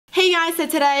Hey guys, so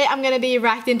today I'm going to be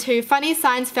reacting to funny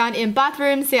signs found in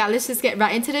bathrooms. So yeah, let's just get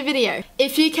right into the video.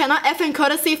 If you cannot effing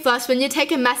courtesy flush when you take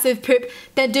a massive poop,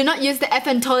 then do not use the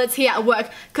effing toilets here at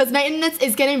work, cause maintenance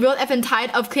is getting real effing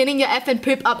tired of cleaning your effing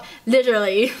poop up,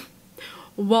 literally.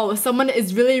 Whoa, someone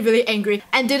is really angry.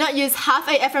 And do not use half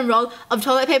a effing roll of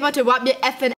toilet paper to wipe your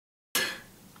effing.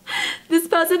 This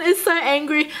person is so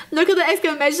angry. Look at the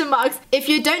exclamation marks. If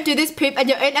you don't do this poop at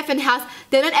your own effing house,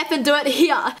 then don't effing do it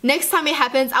here. Next time it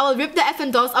happens, I will rip the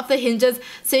effing doors off the hinges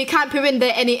so you can't poop in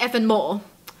there any effing more.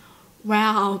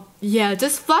 Wow. Yeah,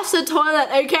 just flush the toilet,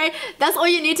 okay? That's all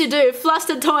you need to do. Flush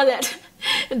the toilet.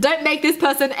 Don't make this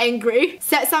person angry.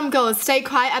 Set some goals. Stay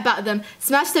quiet about them.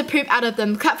 Smash the poop out of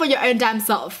them. Clap for your own damn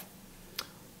self.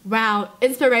 Wow,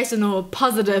 inspirational,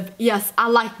 positive. Yes, I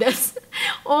like this.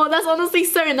 Oh, that's honestly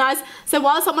so nice. So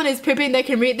while someone is pooping, they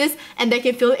can read this and they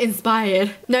can feel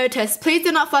inspired. Notice, please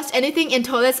do not flush anything in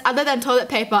toilets other than toilet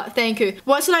paper. Thank you.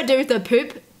 What should I do with the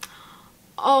poop?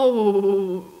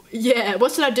 Oh, yeah,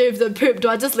 what should I do with the poop? Do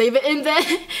I just leave it in there?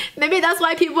 Maybe that's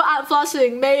why people aren't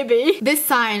flushing, maybe. This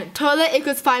sign, toilet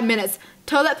equals 5 minutes.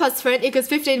 Toilet plus phone equals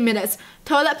 15 minutes.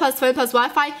 Toilet plus phone plus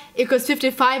Wi-Fi equals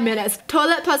 55 minutes.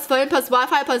 Toilet plus phone plus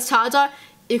Wi-Fi plus charger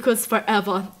equals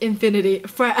forever. Infinity.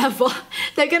 Forever.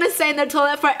 They're gonna stay in the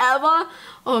toilet forever?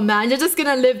 Oh man, you're just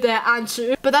gonna live there, aren't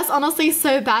you? But that's honestly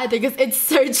so bad because it's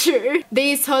so true.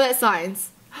 These toilet signs.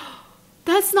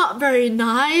 That's not very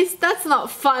nice. That's not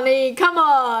funny. Come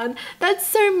on. That's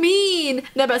so mean.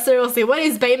 No, but seriously, what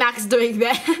is Baymax doing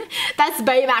there? That's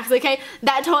Baymax, okay?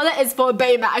 That toilet is for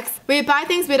Baymax. We buy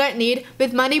things we don't need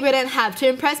with money we don't have to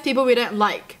impress people we don't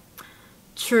like.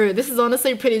 True. This is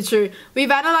honestly pretty true. We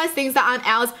vandalize things that aren't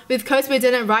ours with codes we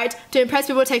didn't write to impress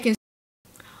people taking.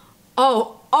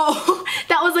 Oh,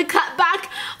 that was a clapback.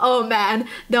 Oh man,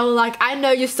 they were like, I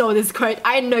know you stole this quote.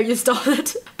 I know you stole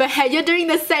it. But hey, you're doing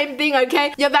the same thing,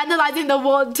 okay? You're vandalizing the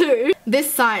wall too.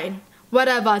 This sign,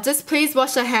 whatever, just please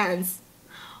wash your hands.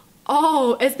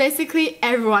 Oh, it's basically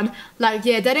everyone. Like,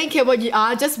 yeah, they don't care what you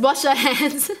are, just wash your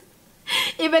hands.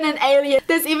 Even an alien.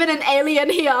 There's even an alien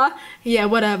here. Yeah,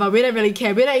 whatever, we don't really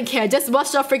care. We don't care. Just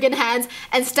wash your freaking hands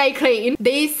and stay clean.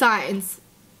 These signs.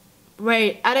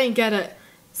 Wait, I don't get it.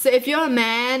 So if you're a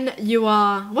man, you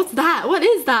are... What's that? What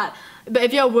is that? But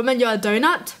if you're a woman, you're a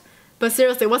donut? But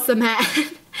seriously, what's the man?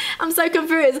 I'm so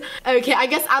confused. Okay, I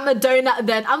guess I'm a donut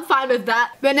then. I'm fine with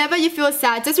that. Whenever you feel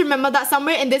sad, just remember that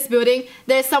somewhere in this building,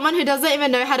 there's someone who doesn't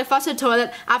even know how to flush a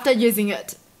toilet after using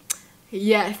it.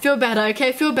 Yeah, feel better,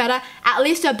 okay? Feel better. At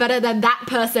least you're better than that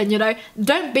person, you know?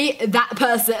 Don't be that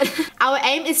person. Our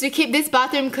aim is to keep this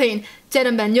bathroom clean.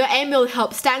 Gentlemen, your aim will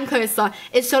help. Stand closer.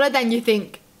 It's shorter than you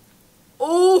think.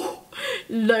 Oh,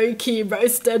 low-key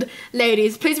roasted.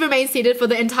 Ladies, please remain seated for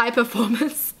the entire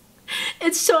performance.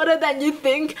 It's shorter than you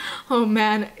think. Oh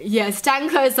man, yeah,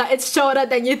 stand closer. It's shorter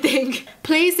than you think.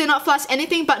 Please do not flush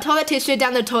anything but toilet tissue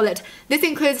down the toilet. This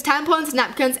includes tampons,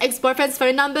 napkins, ex-boyfriends'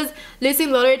 phone numbers,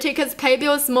 losing lottery tickets,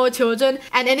 playbills, small children,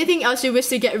 and anything else you wish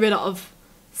to get rid of.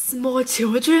 Small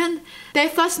children? They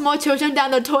flush small children down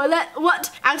the toilet?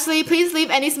 What? Actually, please leave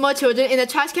any small children in the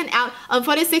trash can out on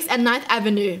 46th and 9th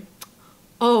Avenue.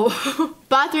 Oh,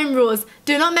 bathroom rules.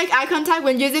 Do not make eye contact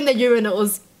when using the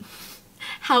urinals.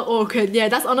 How awkward. Yeah,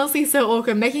 that's honestly so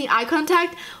awkward. Making eye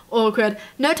contact? Awkward.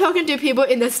 No talking to people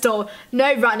in the stall.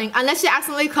 No running. Unless you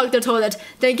accidentally clogged the toilet.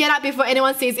 Then get out before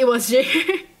anyone sees it was you.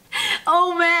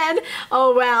 Oh man.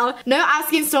 Oh wow. No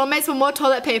asking stallmates for more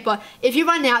toilet paper. If you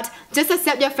run out, just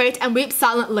accept your fate and weep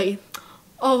silently.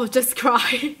 Oh, just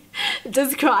cry.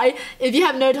 Just cry. If you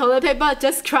have no toilet paper,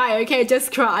 just cry, okay?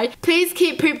 Just cry. Please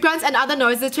keep poop grunts and other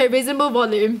noises to a reasonable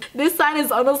volume. This sign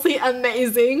is honestly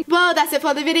amazing. Well, that's it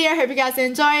for the video. Hope you guys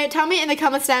enjoyed. Tell me in the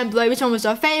comments down below which one was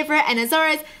your favorite. And as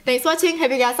always, thanks for watching.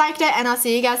 Hope you guys liked it. And I'll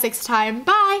see you guys next time.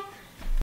 Bye!